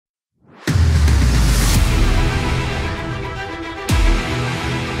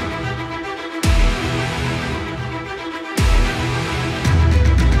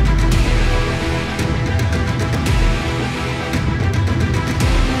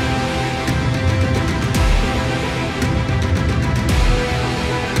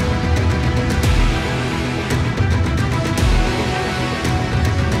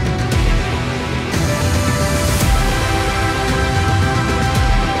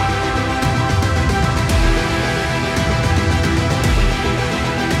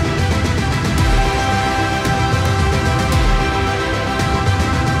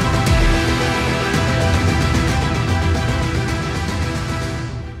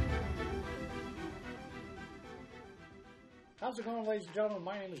How's it going, ladies and gentlemen?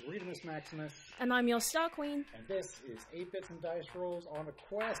 My name is Redemus Maximus. And I'm your Star Queen. And this is 8-Bits and Dice Rolls on a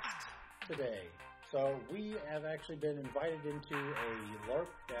quest today. So we have actually been invited into a Larp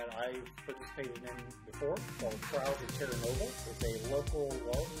that I've participated in before called Trials of Terra Nova. It's a local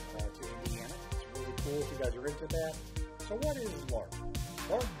Larp to Indiana. It's really cool if you guys are into that. So what is Larp?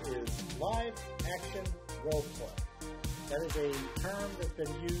 Larp is live action roleplay. That is a term that's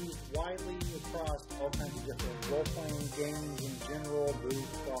been used widely across all kinds of different role-playing games in general,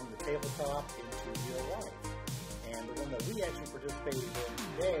 moved from the tabletop into real life. And the one that we actually participated in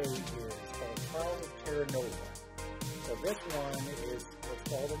today is called Trials of Terra Nova. So this one is what's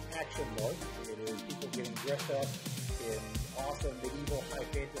called an action LARP. It is people getting dressed up in awesome medieval high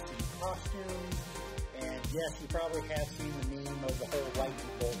fantasy costumes. And yes, you probably have seen the meme of the whole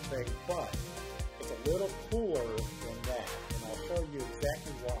lightning bolt thing, but it's a little cooler than that, and I'll show you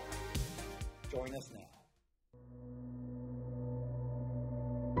exactly why. Join us now.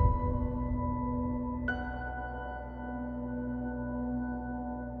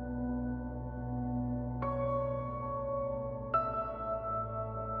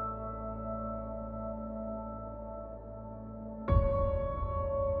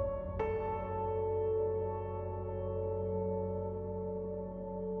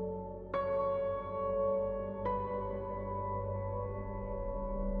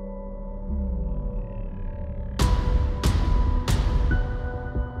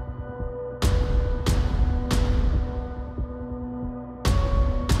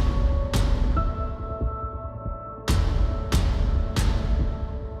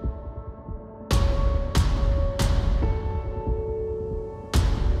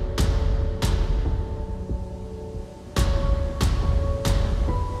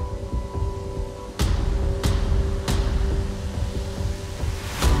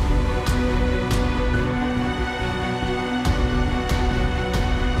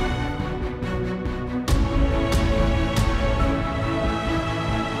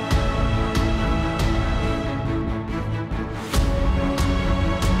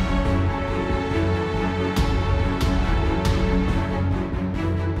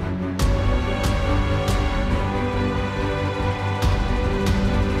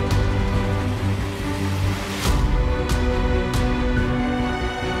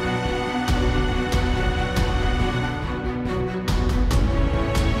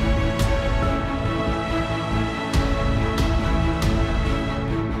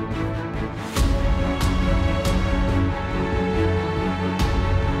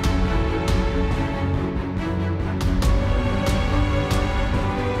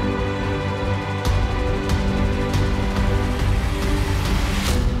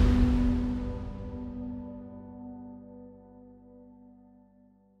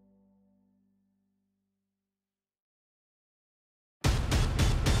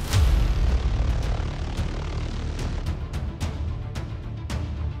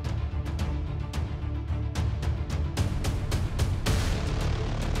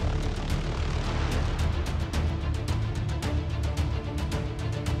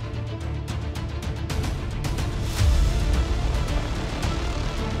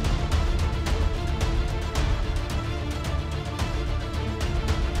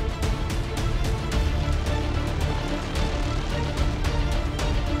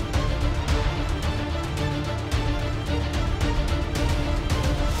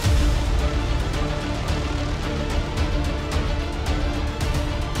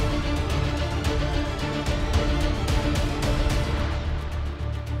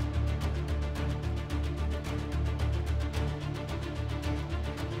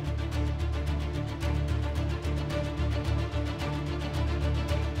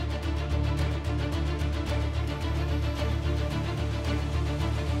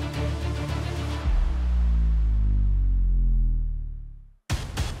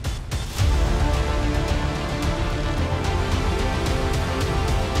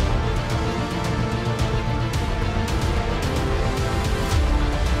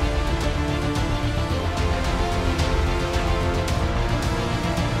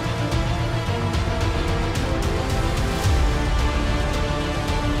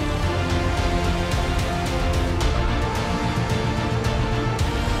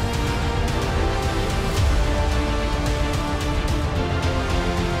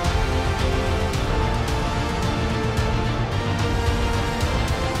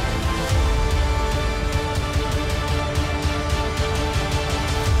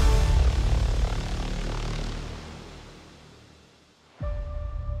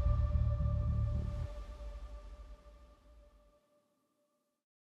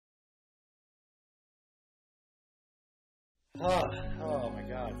 Oh my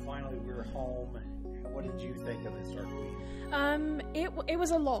god, finally we're home. What did you think of this Dark Week? It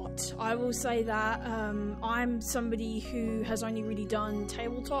was a lot. I will say that. I'm somebody who has only really done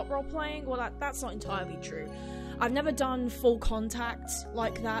tabletop role-playing. Well, that's not entirely true. I've never done full contact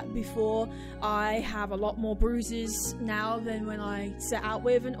like that before. I have a lot more bruises now than when I set out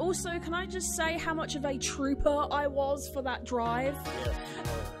with. And also, can I just say how much of a trooper I was for that drive?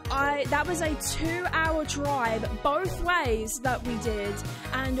 That was a 2-hour drive both ways that we did,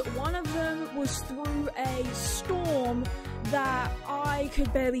 and one of them was through a storm that I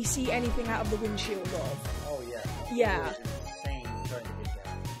could barely see anything out of the windshield of. Oh yeah. Yeah. It was insane trying to get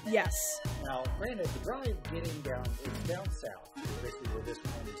down. Yes. Now, granted, the drive getting down is down south, basically where this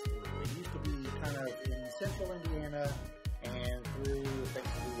one is through. It used to be kind of in central Indiana and through, thanks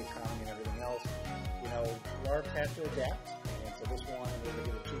to the economy and everything else, you know, Larp had to adapt, and so this one, where they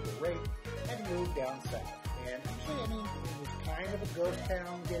get a cheaper rate, had to move down south. And actually, I mean, it was kind of a ghost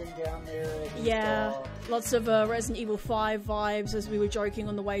town getting down there. Yeah, lots of Resident Evil 5 vibes as we were joking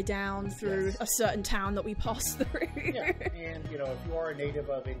on the way down through a certain town that we passed through. Yeah, and you know, if you are a native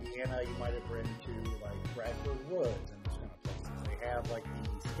of Indiana, you might have been to like Bradford Woods and those kind of places. They have like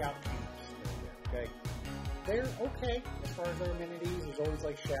the scout camps. Okay, they're okay as far as their amenities. There's always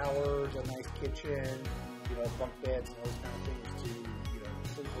like showers, a nice kitchen, you know, bunk beds and those kind of things to, you know,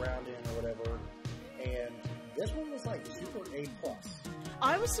 sleep around in or whatever. And this one was like super A+.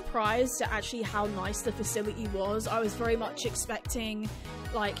 I was surprised at actually how nice the facility was. I was very much expecting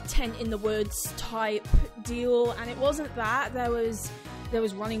like tent in the woods type deal, and it wasn't that. There was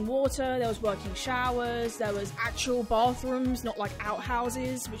running water, there was working showers, there was actual bathrooms, not like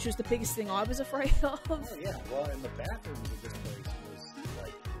outhouses, which was the biggest thing I was afraid of. Oh yeah, well, and the bathrooms of this place was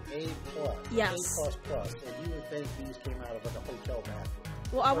like A+. Yes. A++. And you would think these came out of like a hotel bathroom.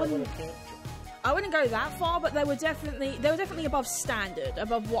 Well, I wouldn't go that far, but they were definitely above standard,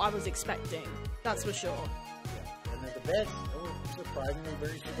 above what I was expecting. That's for sure. Yeah. And then the beds were surprisingly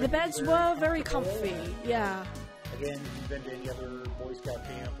very comfortable. The beds were very comfy, yeah. Again, if you've been to any other Boy Scout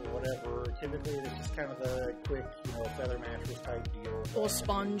camp or whatever, typically it's just kind of the quick, you know, feather mattress type deal. Or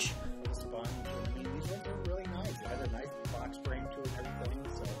sponge. Or sponge. I mean, these ones are really nice. It had a nice box frame to it and everything,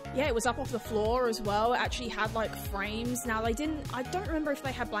 so. Yeah, it was up off the floor as well. It actually had like frames. Now I don't remember if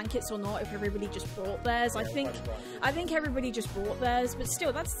they had blankets or not, if everybody just brought theirs. Yeah, I think everybody just brought theirs, but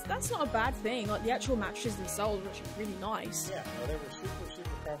still that's not a bad thing. Like the actual mattresses themselves were actually really nice. Yeah, no, they were super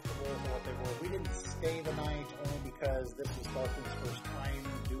comfortable for what they were. We didn't stay the night only because this was Barton's first time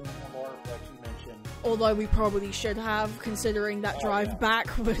doing a LARP, like you mentioned. Although we probably should have, considering that drive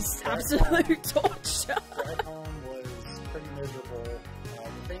back was absolute torture. Drive home was pretty miserable.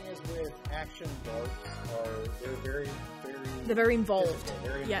 The thing is with action LARPs they're very involved. Physical,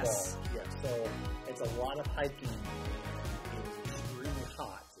 very yes. involved. Yeah, so it's a lot of hiking and it was extremely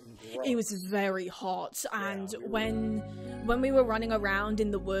hot and gross. It was very hot, and when we were running around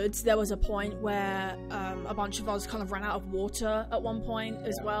in the woods, there was a point where a bunch of us kind of ran out of water at one point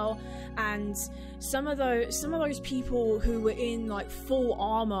as well, and some of those people who were in like full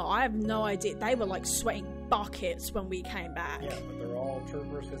armor, I have no idea, they were like sweating buckets when we came back. Yeah, but they're all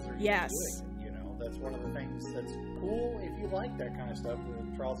troopers because they're yes. You know, that's one of the things that's cool if you like that kind of stuff.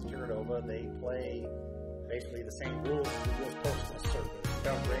 With Trials of Terra Nova, they play basically the same rules as the U.S. Postal Service.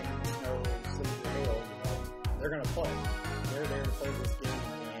 Don't rain, snow, sleet, hail, you know, they're going to play. They're there to play this game,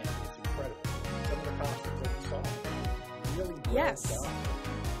 and it's incredible. Some of the costumes that we saw really well done.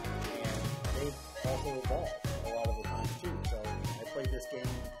 And they've also evolved a lot of the time, too. So I played this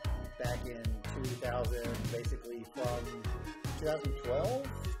game back in 2000, basically from 2012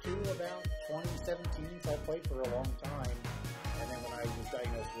 to about 2017, so I played for a long time. And then when I was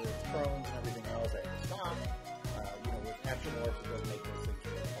diagnosed with Crohn's and everything else, I had to stop. You know, with action LARPs, it doesn't make those things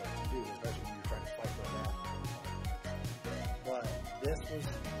really hard to do, especially when you're trying to fight for that. But this was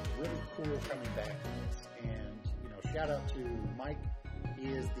really cool coming back to this. And, you know, shout out to Mike. He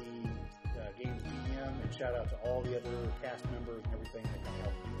is the game's GM, and shout out to all the other cast members and everything that can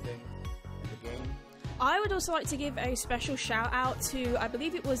help do things in the game. I would also like to give a special shout out to, I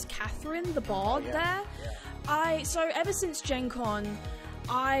believe it was Catherine, the bard there. Yeah. So ever since Gen Con,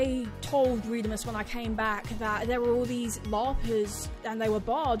 I told Redemus when I came back that there were all these LARPers and they were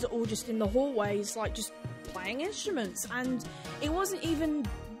bards all just in the hallways, like just playing instruments, and it wasn't even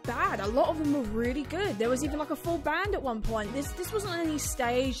bad. A lot of them were really good. There was even like a full band at one point. This wasn't any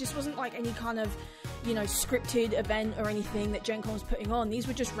stage, this wasn't like any kind of, you know, scripted event or anything that Gen Con was putting on. These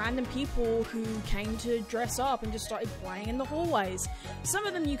were just random people who came to dress up and just started playing in the hallways. Some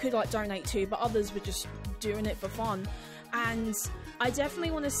of them you could like donate to, but others were just doing it for fun. And I definitely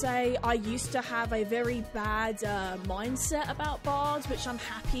want to say I used to have a very bad mindset about bards, which I'm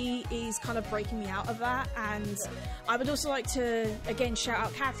happy is kind of breaking me out of that. And I would also like to, again, shout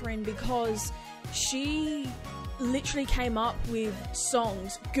out Catherine, because she literally came up with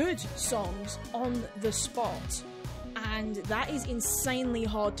songs, good songs, on the spot. And that is insanely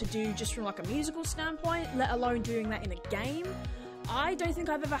hard to do just from like a musical standpoint, let alone doing that in a game. I don't think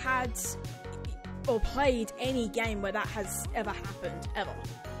I've ever had or played any game where that has ever happened, ever.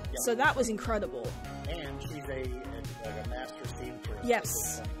 Yep. So that was incredible. And she's a master seamstress.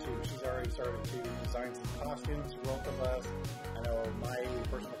 Yes. She's already started to design some costumes for both of us. I know my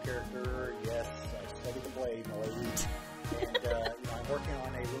personal character, yes, I studied the blade, and I'm working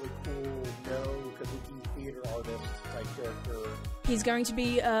on a really cool kabuki theater artist type character. He's going to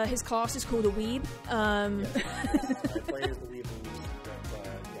be, his class is called a weeb. Yes. I play as the weeb.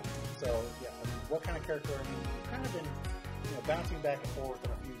 So, yeah, what kind of character? I mean, you've kind of been, bouncing back and forth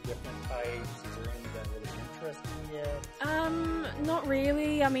on a few different types. Is there any that really interest you yet? Not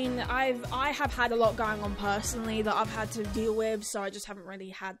really. I mean, I have had a lot going on personally that I've had to deal with, so I just haven't really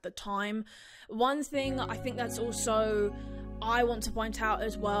had the time. One thing I think that's also I want to point out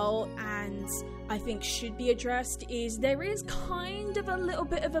as well, and I think should be addressed, is there is kind of a little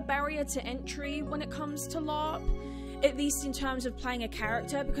bit of a barrier to entry when it comes to LARP, at least in terms of playing a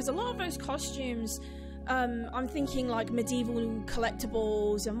character, because a lot of those costumes, I'm thinking like medieval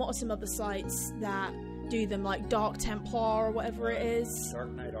collectibles, and what are some other sites that do them, like Dark Templar or whatever it is,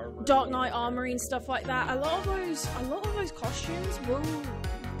 Dark Knight Armory and stuff like that. A lot of those costumes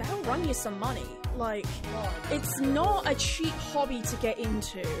they'll run you some money. Like, it's not a cheap hobby to get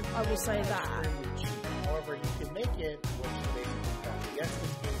into, I will say that. However, you can make it, which basically, yes,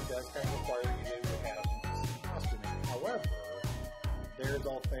 this game does kind of require you to have some costuming. However, there's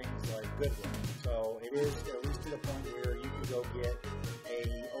all things like Goodwill. So it is at least to the point where you can go get a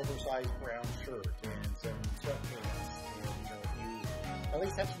oversized brown shirt and some sweatpants, and if you at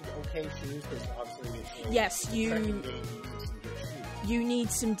least have some okay shoes, because obviously it's you need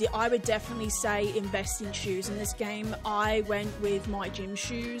some. I would definitely say invest in shoes in this game. I went with my gym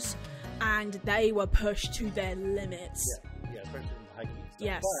shoes, and they were pushed to their limits. Yeah, especially in the hiking stuff.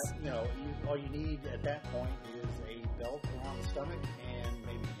 Yes. But all you need at that point is a belt around the stomach, and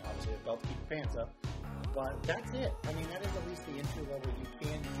maybe obviously a belt to keep your pants up. But that's it. I mean, that is at least the entry level you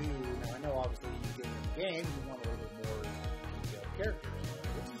can do. Now I know obviously you get in the game, you want a little bit more detailed characters,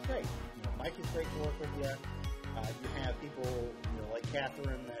 which is great. Mike is great to work with you. You have people, like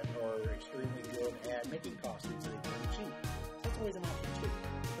Catherine, that are extremely good at making costumes that are cheap. So that's always an option too.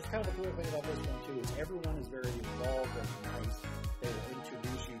 That's kind of the cool thing about this one too, is everyone is very involved and nice. They will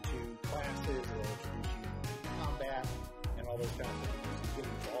introduce you to classes, they'll introduce you to combat, and all those kind of things. You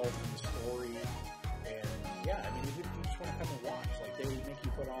get involved in the story, and yeah, I mean, even if you just want to come and watch, like they make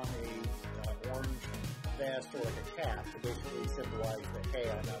you put on a orange vest or like a cap to basically symbolize that, hey,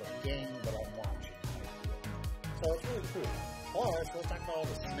 I'm not on the game, but I'm watching. So it's really cool. Plus, let's talk about all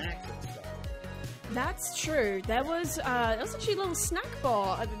the snacks and stuff. That's true. There was actually a little snack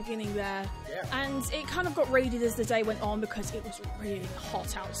bar at the beginning there. Yeah. And it kind of got raided as the day went on because it was really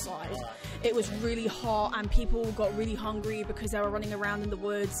hot outside. It was really hot, and people got really hungry because they were running around in the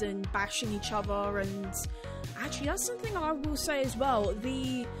woods and bashing each other. And actually, that's something I will say as well.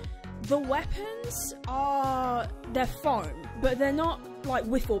 The weapons they're foam, but they're not like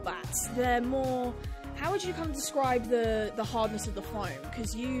wiffle bats. They're more... How would you kind of describe the hardness of the foam?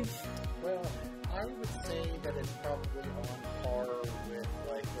 Because Well, I would say that it's probably on par with,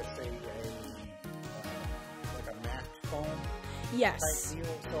 like, let's say like a matte foam yes. type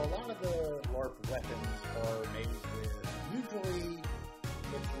deal. So a lot of the LARP weapons are made with, usually,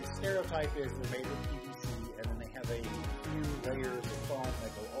 the stereotype is they're made with PVC, and then they have a few layers of foam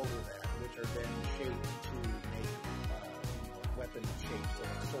that go over that, which are then shaped to make weapon shapes,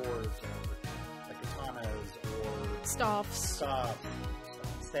 so like swords or katanas or staffs.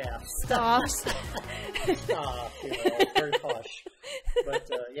 Staffs. Very posh. But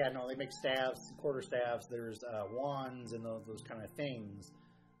they make staffs, quarter staffs. There's wands and those kind of things.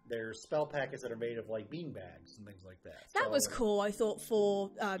 There's spell packets that are made of like bean bags and things like that. That was cool, I thought,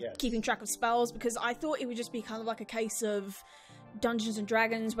 for keeping track of spells, because I thought it would just be kind of like a case of Dungeons and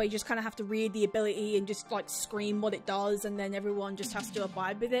Dragons where you just kind of have to read the ability and just like scream what it does, and then everyone just has to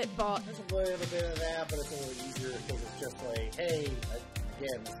abide with it. But there's a little bit of that, but it's a little easier because it's just like, hey,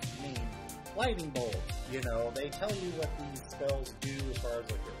 again, this is mean. Lightning bolts, they tell you what these spells do as far as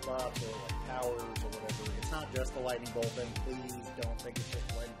like your buffs or like powers or whatever. It's not just the lightning bolt thing. Please don't think it's just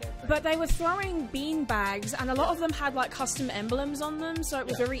the lightning bolt thing. But they were throwing bean bags, and a lot of them had like custom emblems on them, so it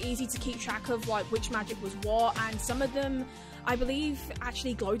was very easy to keep track of like which magic was what, and some of them I believe,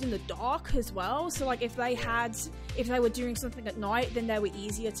 actually glowed in the dark as well. So, like, if they were doing something at night, then they were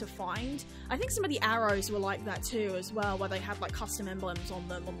easier to find. I think some of the arrows were like that too, as well, where they had, like, custom emblems on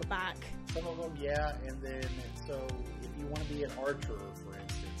them on the back. Some of them, yeah, and then, so, if you want to be an archer, for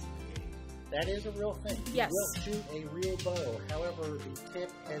instance, in the game, that is a real thing. Yes. You will shoot a real bow. However, the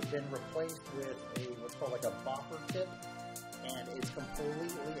tip has been replaced with what's called like a bopper tip, and it's completely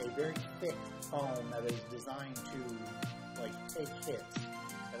a very thick foam that is designed to, like, take hits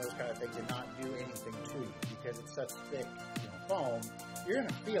and those kind of things and not do anything to you, because it's such thick, foam. You're going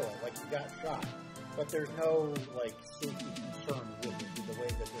to feel it like you got shot, but there's no, like, safety concern with it, the way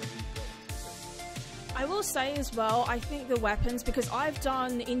that they're used. I will say as well, I think the weapons, because I've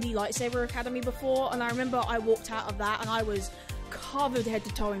done Indie Lightsaber Academy before, and I remember I walked out of that and I was covered head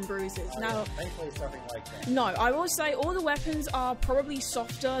to toe in bruises. Now, thankfully something like that. No, I will say all the weapons are probably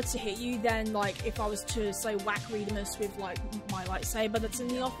softer to hit you than, like, if I was to, say, whack Redemus with, like, my lightsaber that's in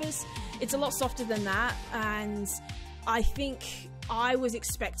the office. It's a lot softer than that, and I think I was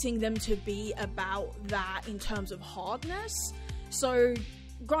expecting them to be about that in terms of hardness. So,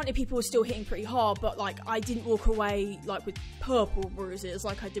 granted, people were still hitting pretty hard, but, like, I didn't walk away, like, with purple bruises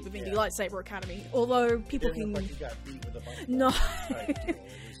like I did with Indie Lightsaber Academy. Although people can... Look like you got beat with a bunch no. It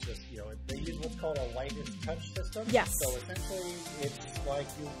was just, they use what's called a lightest touch system. Yes. So essentially, it's like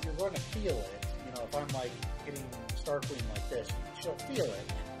you're going to feel it. If I'm, like, hitting Starqueen like this, she'll feel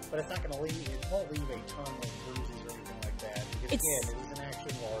it, but it's not going to leave. It won't leave a ton of bruises or anything like that. Because again, it is an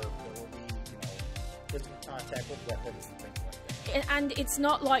action LARP. There will be, physical contact with weapons and things like that. And it's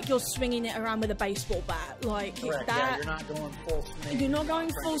not like you're swinging it around with a baseball bat. Like, correct. that, you're not going full swing. You're not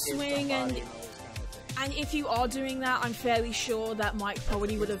going full swing, and if you are doing that, I'm fairly sure that Mike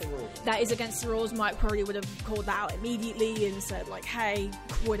probably would have... That is against the rules. Mike probably would have called that out immediately and said, like, hey,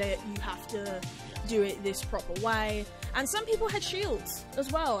 quit it. You have to do it this proper way. And some people had shields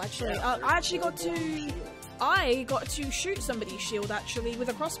as well, actually. I got to shoot somebody's shield, actually, with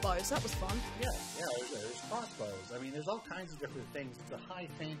a crossbow, so that was fun. Yeah, there's crossbows. I mean, there's all kinds of different things. It's a high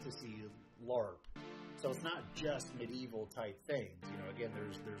fantasy LARP, so it's not just medieval type things. Again,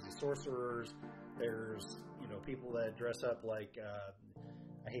 there's the sorcerers, there's, people that dress up like,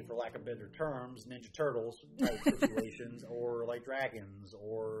 I hate for lack of better terms, Ninja Turtles type situations, or like dragons,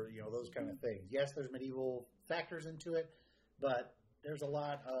 or, those kind of things. Yes, there's medieval factors into it, but there's a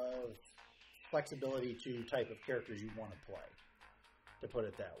lot of flexibility to type of characters you want to play, to put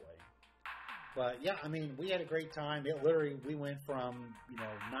it that way. But yeah, I mean, we had a great time. We went from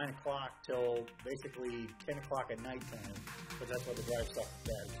 9 o'clock till basically 10 o'clock at nighttime, because that's what the drive stuff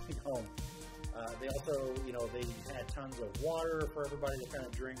is home. They also, they had tons of water for everybody to kind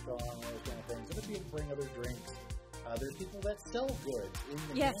of drink on, those kind of things. And if you bring other drinks, there's people that sell goods in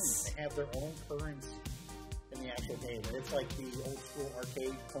the game. They have their own currency in the actual game. And it's like the old school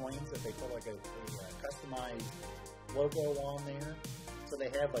arcade coins that they put like a customized logo on there. So they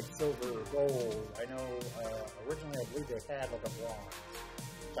have like silver or gold. I know originally I believe they had like a bronze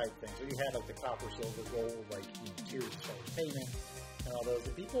type thing. So you had like the copper, silver, gold, like tiers of payment and all those.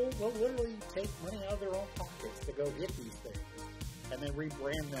 And people will literally take money out of their own pockets to go get these things and then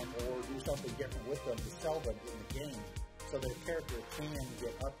rebrand them or do something different with them to sell them in the game, so that a character can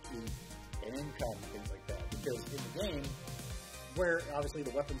get upkeep and income and things like that. Because in the game, where obviously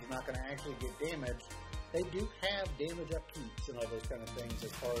the weapons are not going to actually get damaged, they do have damage upkeeps and all those kind of things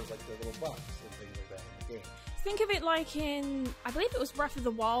as far as like the little buffs and things like that in the game. Think of it like in, I believe it was Breath of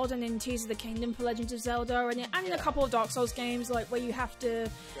the Wild and in Tears of the Kingdom for Legend of Zelda, and in a couple of Dark Souls games, like where you have to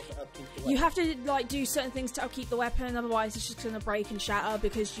like do certain things to upkeep the weapon, otherwise it's just going to break and shatter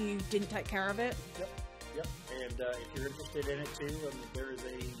because you didn't take care of it. Yep. And if you're interested in it too, there is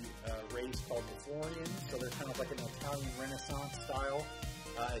a race called the Florians, so they're kind of like an Italian Renaissance style.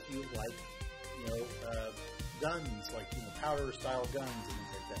 If you like, guns, like powder style guns and things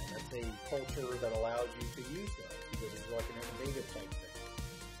like that. That's a culture that allows you to use those because it's like an innovative type thing.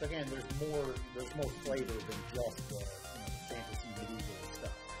 So again, there's more flavor than just the fantasy medieval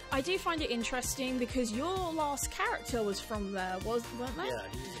stuff. I do find it interesting because your last character was from there, weren't they? Yeah,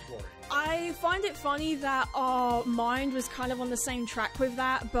 he was a Florian. I find it funny that our mind was kind of on the same track with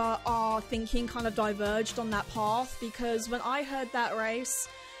that, but our thinking kind of diverged on that path, because when I heard that race,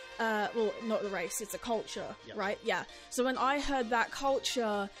 well, not the race, it's a culture, right? Yeah. So when I heard that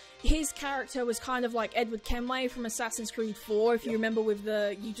culture, his character was kind of like Edward Kenway from Assassin's Creed 4, if you remember, with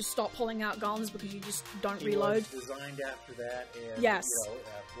the, you just stop pulling out guns because you just don't reload. He was designed after that, and yes.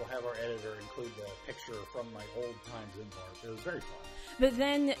 We'll have our editor include the picture from my old times in Larp. It was very fun. But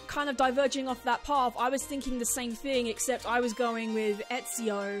then, kind of diverging off that path, I was thinking the same thing, except I was going with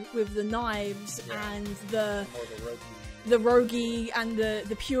Ezio with the knives and the... More the roguey the roguey and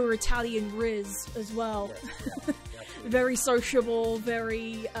the pure Italian Riz as well. Yes, Very sociable,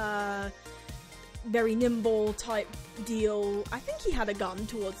 very nimble type deal. I think he had a gun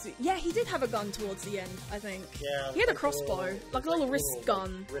towards the... Yeah, he did have a gun towards the end, I think. Yeah. He had a crossbow, like a little wrist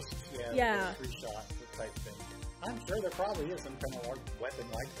gun. Wrist, yeah. 3-shot type thing. I'm sure there probably is some kind of weapon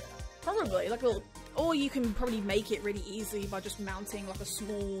like that. Probably, like a little... Or you can probably make it really easily by just mounting like a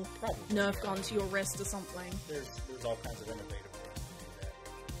small Nerf gun to your wrist or something. There's all kinds of innovative ways to do that.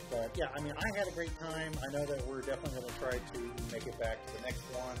 But yeah, I mean, I had a great time. I know that we're definitely going to try to make it back to the next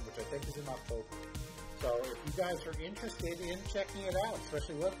one, which I think is in October. So if you guys are interested in checking it out,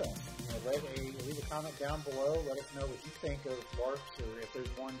 especially with us, leave a comment down below. Let us know what you think of Larps, or if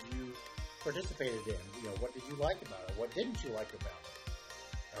there's ones you participated in. What did you like about it? What didn't you like about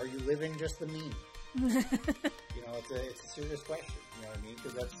it? Are you living just the meme? It's a serious question. You know what I mean?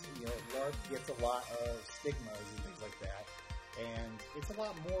 Because that's Larp gets a lot of stigmas and things like that, and it's a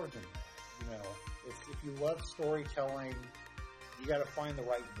lot more than that. If you love storytelling, you got to find the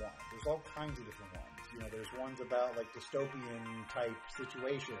right one. There's all kinds of different ones. There's ones about like dystopian type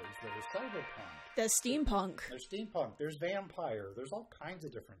situations. There's cyberpunk. There's steampunk. There's steampunk. There's vampire. There's all kinds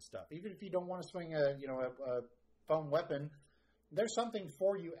of different stuff. Even if you don't want to swing a foam weapon, there's something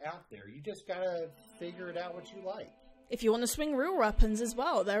for you out there. You just gotta figure it out what you like. If you want to swing real weapons as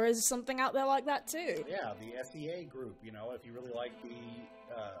well, there is something out there like that too. Yeah, the SEA group. If you really like the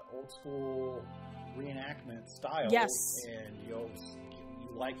old school reenactment style, yes, and you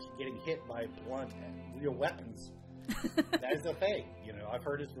like getting hit by blunt and real weapons, that is a thing. I've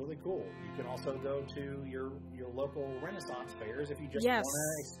heard it's really cool. You can also go to your local Renaissance fairs if you just want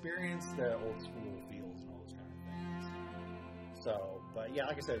to experience the old school feels and all those kind of things. So, but yeah,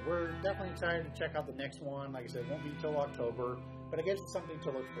 like I said, we're definitely excited to check out the next one. Like I said, it won't be until October, but I guess it's something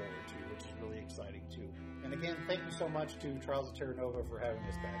to look forward to, which is really exciting too. And again, thank you so much to Trials of Terra Nova for having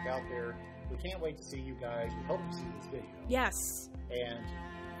us back out there. We can't wait to see you guys. We hope to see this video. Yes. And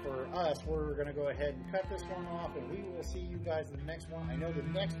for us, we're going to go ahead and cut this one off, and we will see you guys in the next one. I know the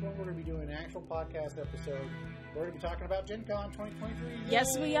next one we're going to be doing an actual podcast episode. We're going to be talking about Gen Con 2023. Yay!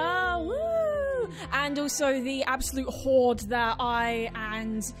 Yes, we are. Woo! And also the absolute horde that I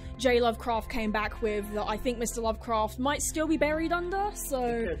and J. Lovecraft came back with, that I think Mr. Lovecraft might still be buried under.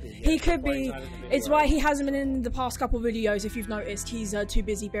 So he could be. It's why he hasn't been in the past couple of videos. If you've noticed, he's too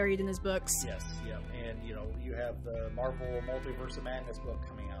busy buried in his books. Yes, yep. And you have the Marvel Multiverse of Madness book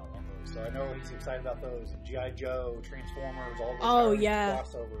coming out on those. So I know he's excited about those. G.I. Joe, Transformers, all those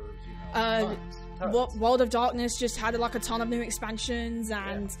crossovers. Tons. World of Darkness just had like a ton of new expansions,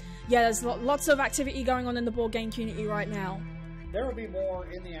 and there's lots of activity going on in the board game community right now. There will be more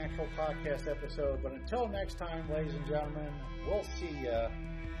in the actual podcast episode, but until next time, ladies and gentlemen, we'll see ya.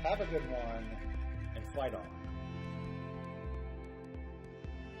 Have a good one, and fight on.